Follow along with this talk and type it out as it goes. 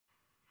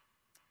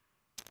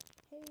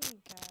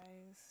Hey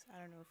guys, I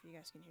don't know if you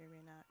guys can hear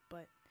me or not,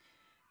 but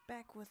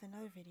back with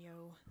another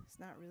video. It's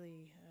not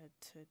really a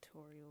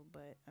tutorial,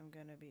 but I'm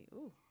gonna be,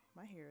 ooh,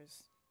 my hair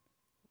is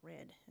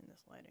red in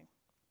this lighting.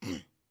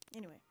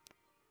 Anyway,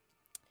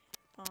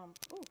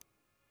 ooh,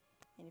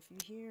 and if you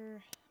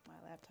hear my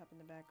laptop in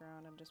the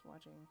background, I'm just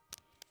watching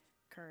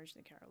Courage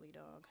the Cowardly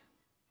Dog,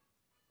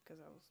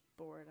 because I was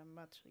bored. I'm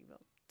actually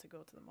about to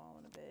go to the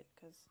mall in a bit,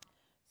 because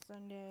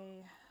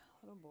Sunday, a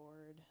little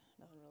bored,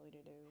 nothing really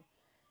to do.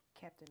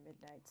 Captain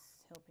Midnight's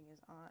helping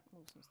his aunt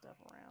move some stuff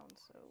around,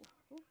 so,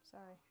 oops,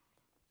 sorry.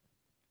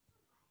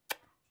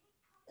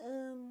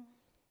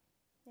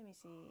 Let me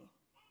see.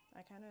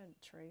 I kind of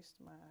traced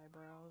my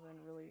eyebrows. I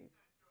didn't really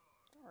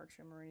arch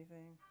them or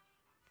anything.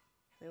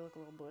 They look a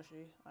little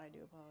bushy. I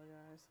do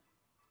apologize.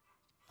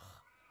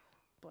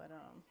 But,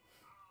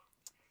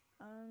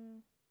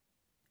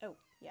 oh,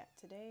 yeah,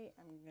 today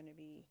I'm gonna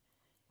be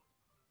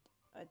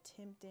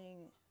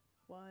attempting,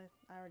 well,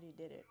 I already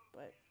did it,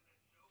 but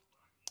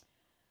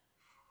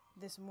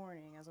this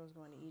morning as I was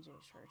going to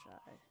EJ's church,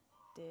 I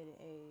did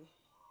a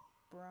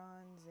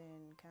bronze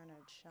and kind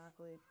of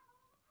chocolate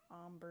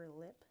ombre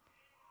lip.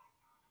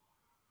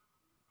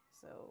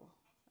 So,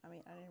 I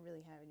mean, I didn't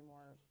really have any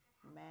more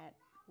matte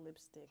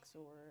lipsticks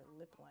or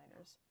lip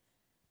liners.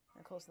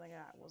 The closest thing I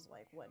got was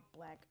like, what,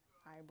 black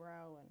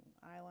eyebrow and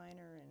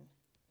eyeliner and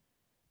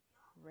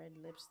red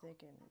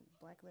lipstick and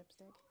black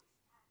lipstick.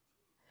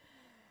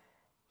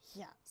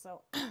 Yeah,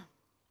 so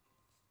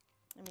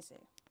let me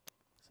see.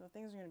 So the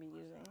things we're going to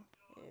be using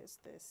is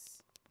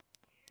this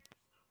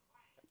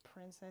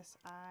Princess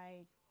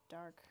Eye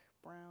dark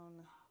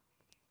brown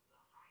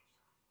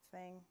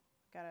thing.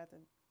 Got it at the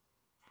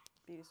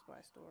beauty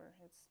supply store.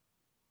 It's,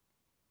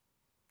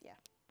 yeah,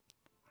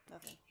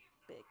 nothing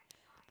big.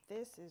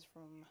 This is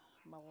from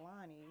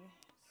Milani.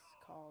 It's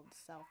called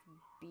South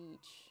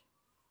Beach.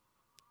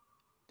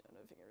 Don't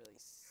know if you can really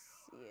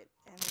see it.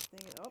 And this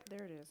thing is, oh,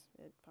 there it is.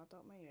 It popped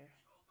out my ear.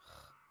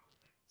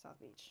 South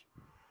Beach.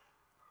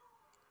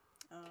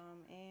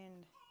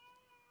 And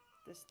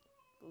this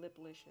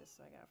Liplicious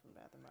I got from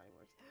Bath and Body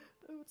Works.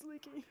 Oh, it's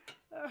leaking.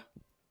 Ah.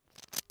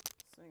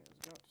 This thing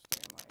is going to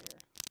stay in my ear.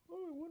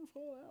 Oh, it wouldn't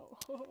fall out.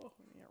 Oh,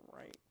 yeah,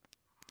 right.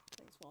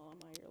 Things fall on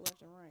my ear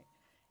left and right.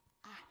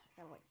 Ah, I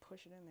gotta like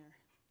push it in there.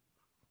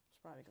 It's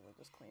probably because I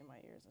just cleaned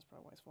my ears. That's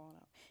probably why it's falling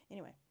out.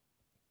 Anyway,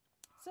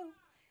 so,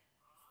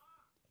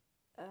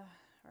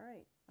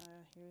 alright.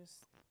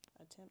 Here's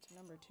attempt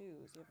number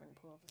 2. See if I can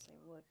pull off the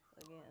same look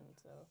again.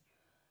 So,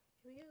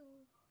 here we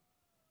go.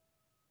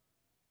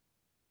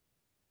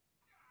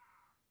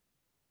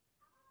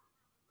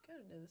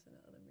 Kind of did this in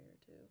the other mirror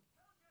too.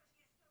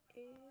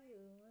 Ew,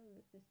 my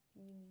lip is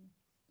steamy.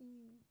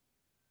 Ew.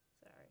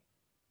 Sorry.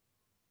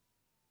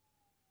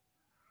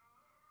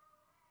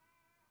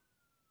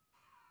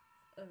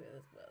 Okay,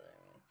 that's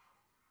bothering me.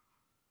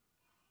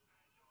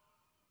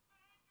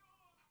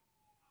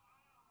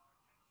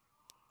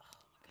 Oh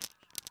my gosh.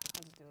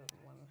 I'll just do it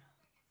with one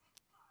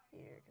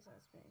ear because I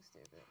was being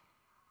stupid.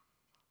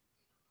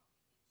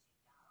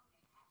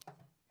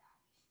 Oh.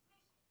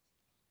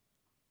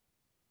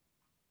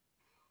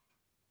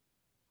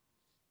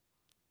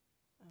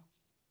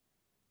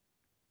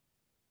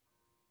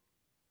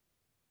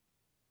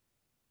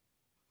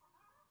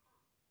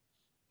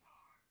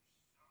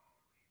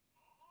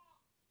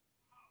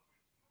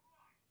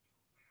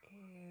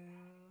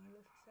 Ew,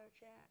 this is so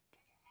chapped.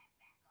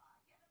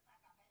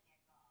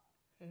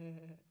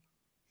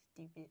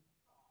 Stupid.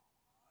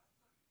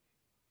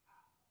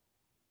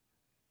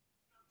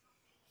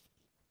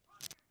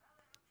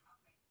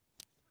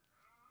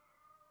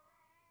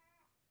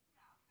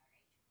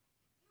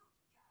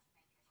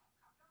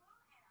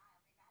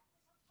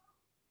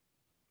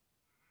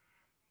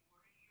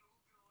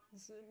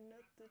 Sitting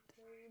at the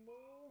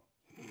table.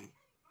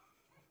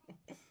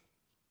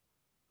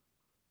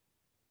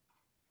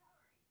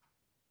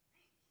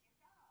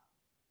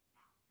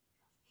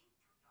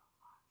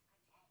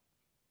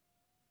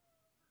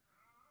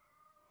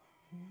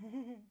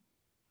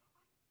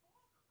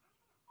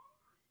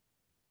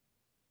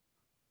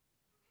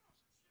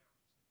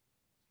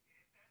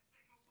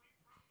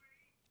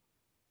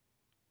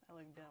 I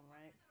look dumb,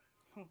 right?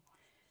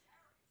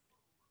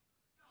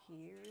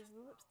 Here's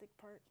the lipstick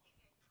part.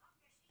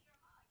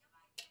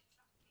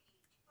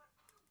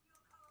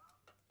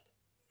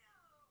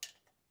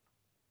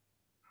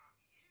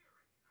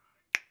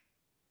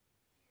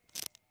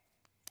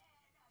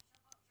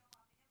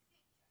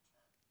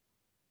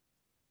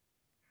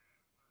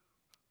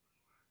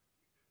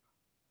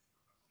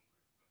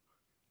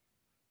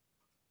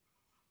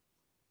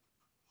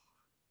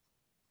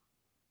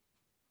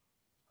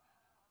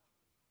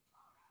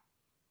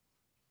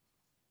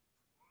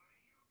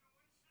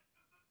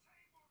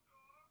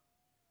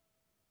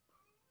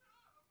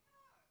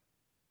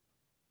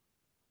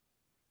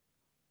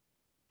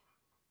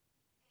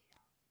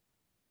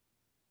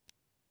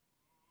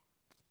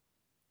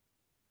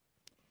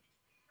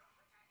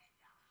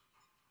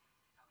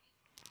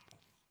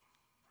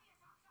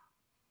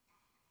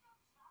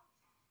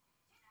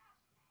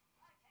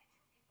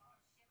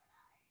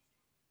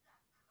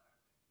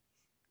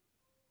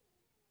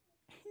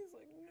 He's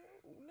like, no,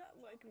 not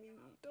like me.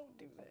 Don't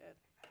do that.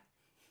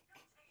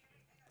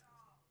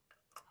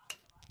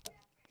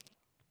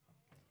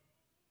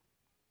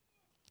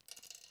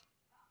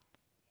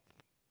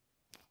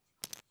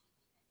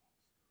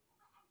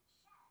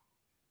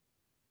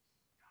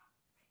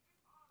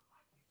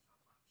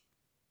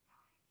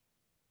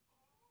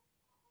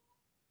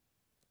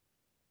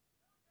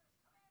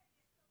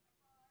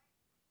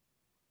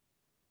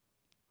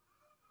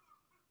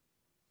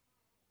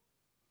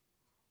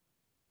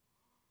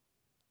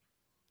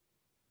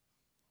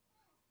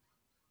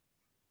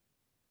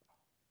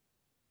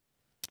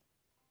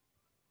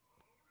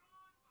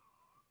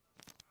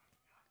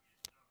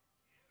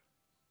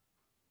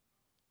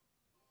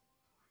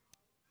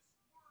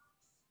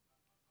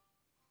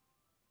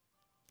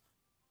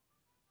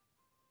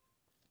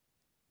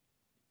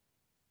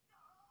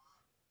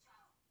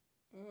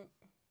 Mm.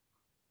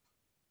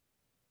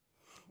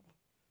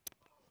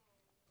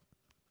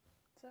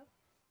 So,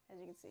 as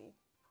you can see,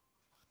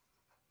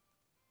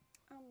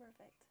 Ombre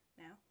effect.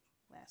 Now,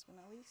 last but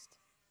not least,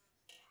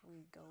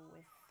 we go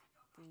with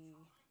the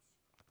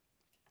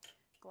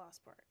gloss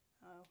part.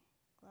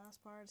 Gloss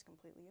part is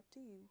completely up to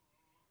you.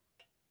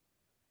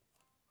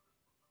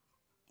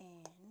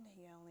 And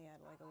you only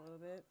add like a little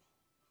bit,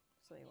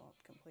 so you won't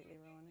completely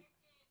ruin it.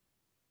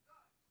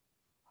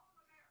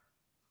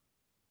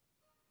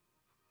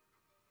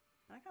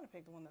 I kind of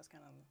picked one that's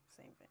kind of the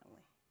same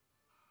family.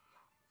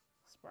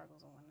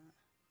 Sparkles and whatnot.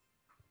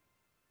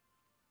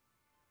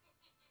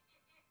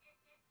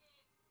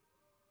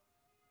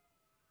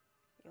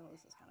 Even though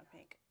this is kind of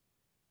pink.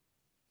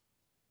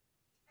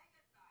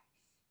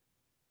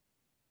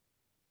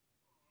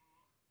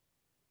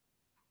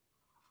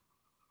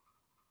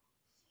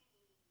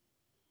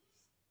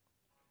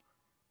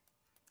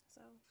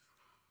 So,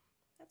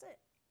 that's it.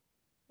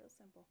 Real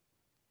simple.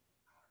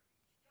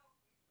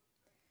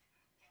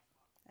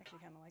 I actually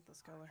kind of like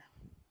this color.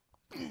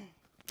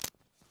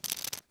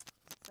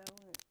 So,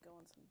 let's go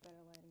on some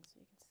better lighting so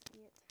you can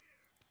see it.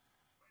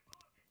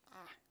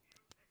 Ah,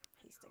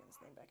 he's sticking this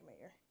thing back in my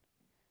ear.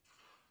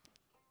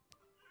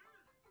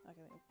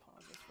 Okay, let me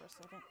pause this for a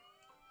second.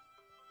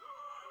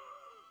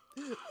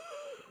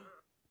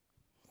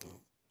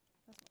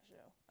 That's my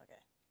show.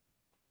 Okay.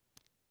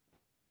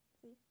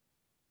 See?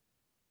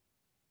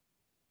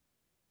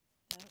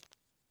 Nope.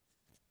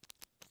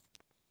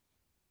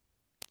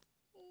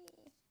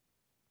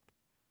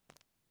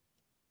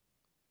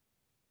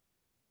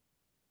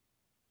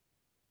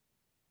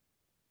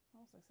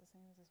 Almost looks the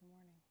same as this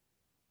morning.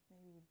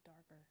 Maybe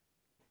darker.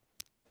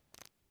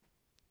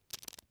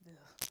 Ugh.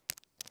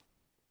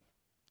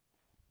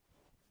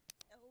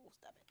 Oh,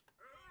 stop it.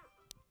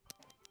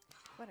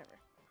 Whatever.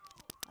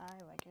 I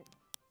like it.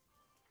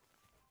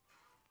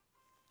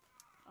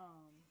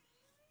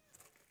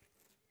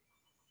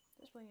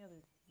 There's plenty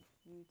other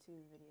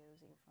YouTube videos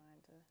you can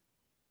find to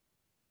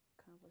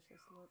accomplish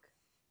this look.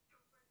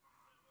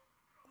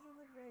 Doesn't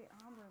look very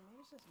ombre. Maybe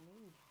it's just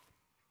me.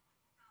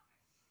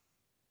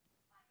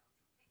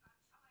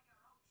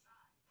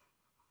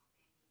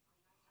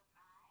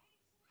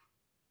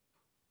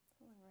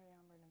 Doesn't look very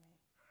ombre to me.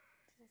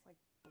 This looks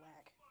like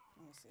black.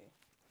 Let me see.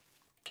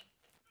 I've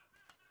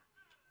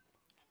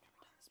never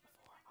done this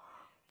before.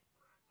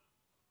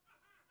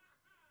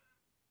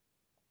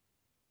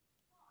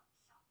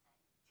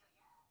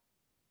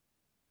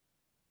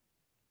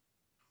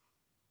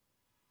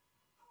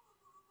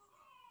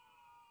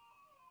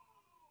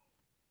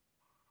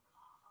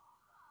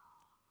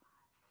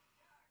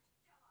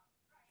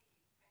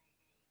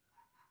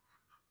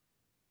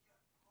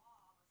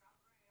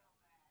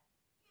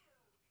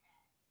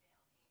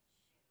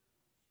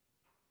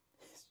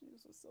 His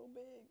shoes are so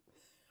big.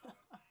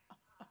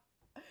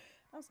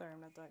 I'm sorry,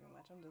 I'm not talking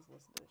much. I'm just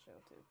listening to the show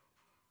too.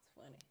 It's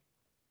funny.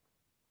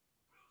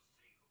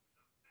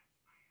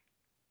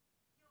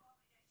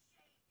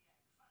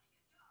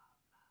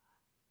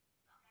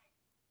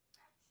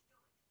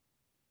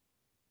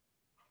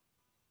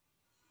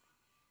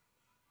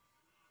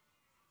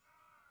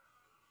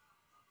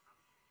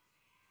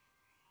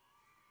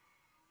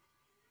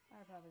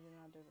 I probably did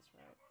not do this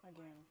right.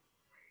 Again.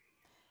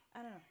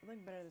 I don't know. It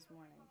looked better this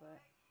morning, but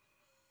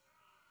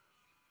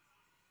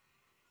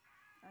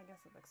I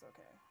guess it looks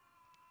okay.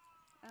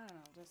 I don't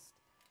know.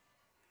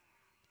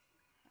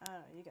 I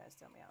don't know. You guys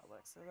tell me how it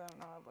looks, because I don't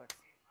know how it looks.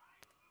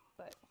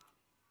 But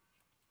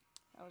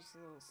that was just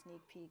a little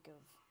sneak peek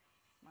of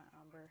my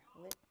ombre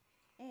lip.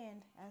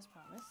 And as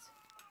promised,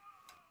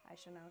 I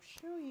shall now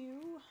show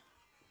you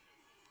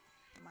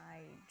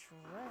my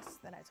dress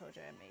that I told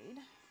you I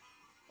made.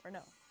 Or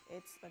no,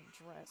 it's a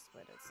dress,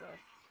 but it's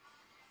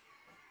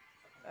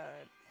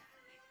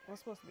well, it's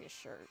supposed to be a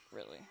shirt,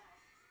 really.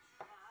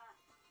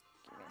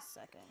 Give me a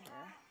second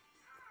here.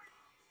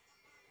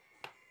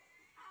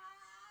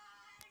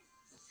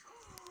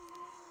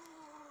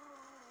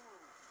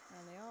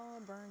 And they all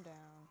burn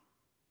down.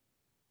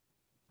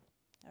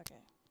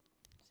 Okay,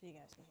 so you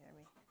guys can hear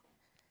me.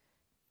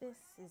 This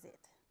is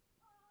it.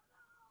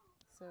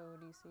 So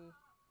do you see?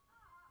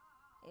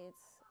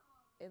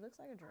 It looks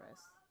like a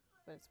dress,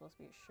 but it's supposed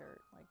to be a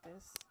shirt like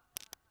this.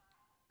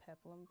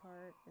 peplum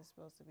part is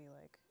supposed to be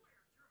like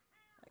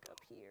up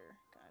here,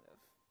 kind of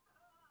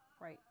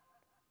right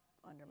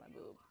under my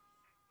boob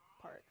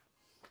part.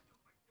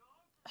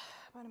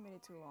 But I made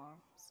it too long,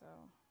 so.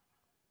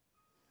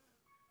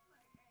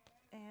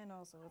 And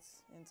also it's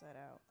inside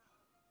out.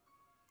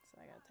 So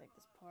I gotta take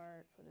this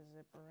part, put a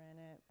zipper in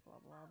it, blah,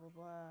 blah, blah,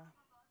 blah.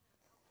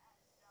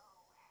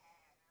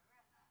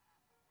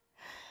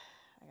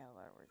 I got a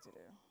lot of work to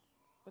do.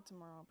 But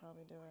tomorrow I'll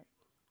probably do it.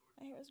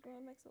 My hair is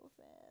growing back so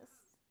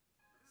fast.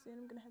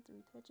 Soon I'm gonna have to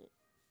retouch it.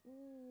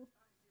 Ooh.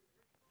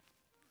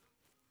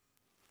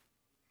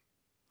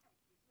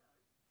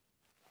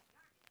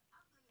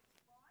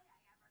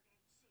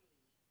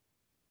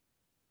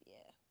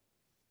 Yeah.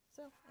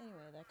 So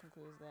anyway, that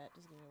concludes that.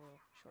 Just give you a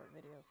little short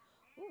video.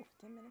 Ooh,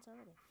 10 minutes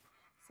already.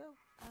 So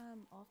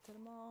I'm off to the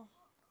mall.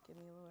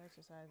 Get me a little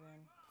exercise in.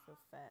 I feel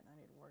fat and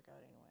I need to work out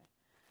anyway.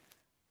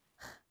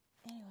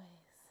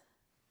 Anyways.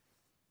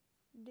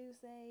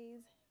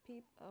 Deuces.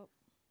 Peep. Oh.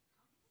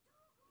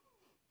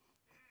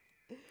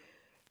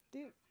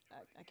 Dude.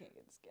 I can't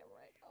get this camera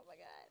right. Oh my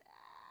god.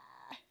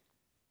 Ah.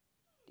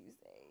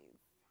 Deuces.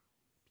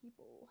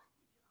 People.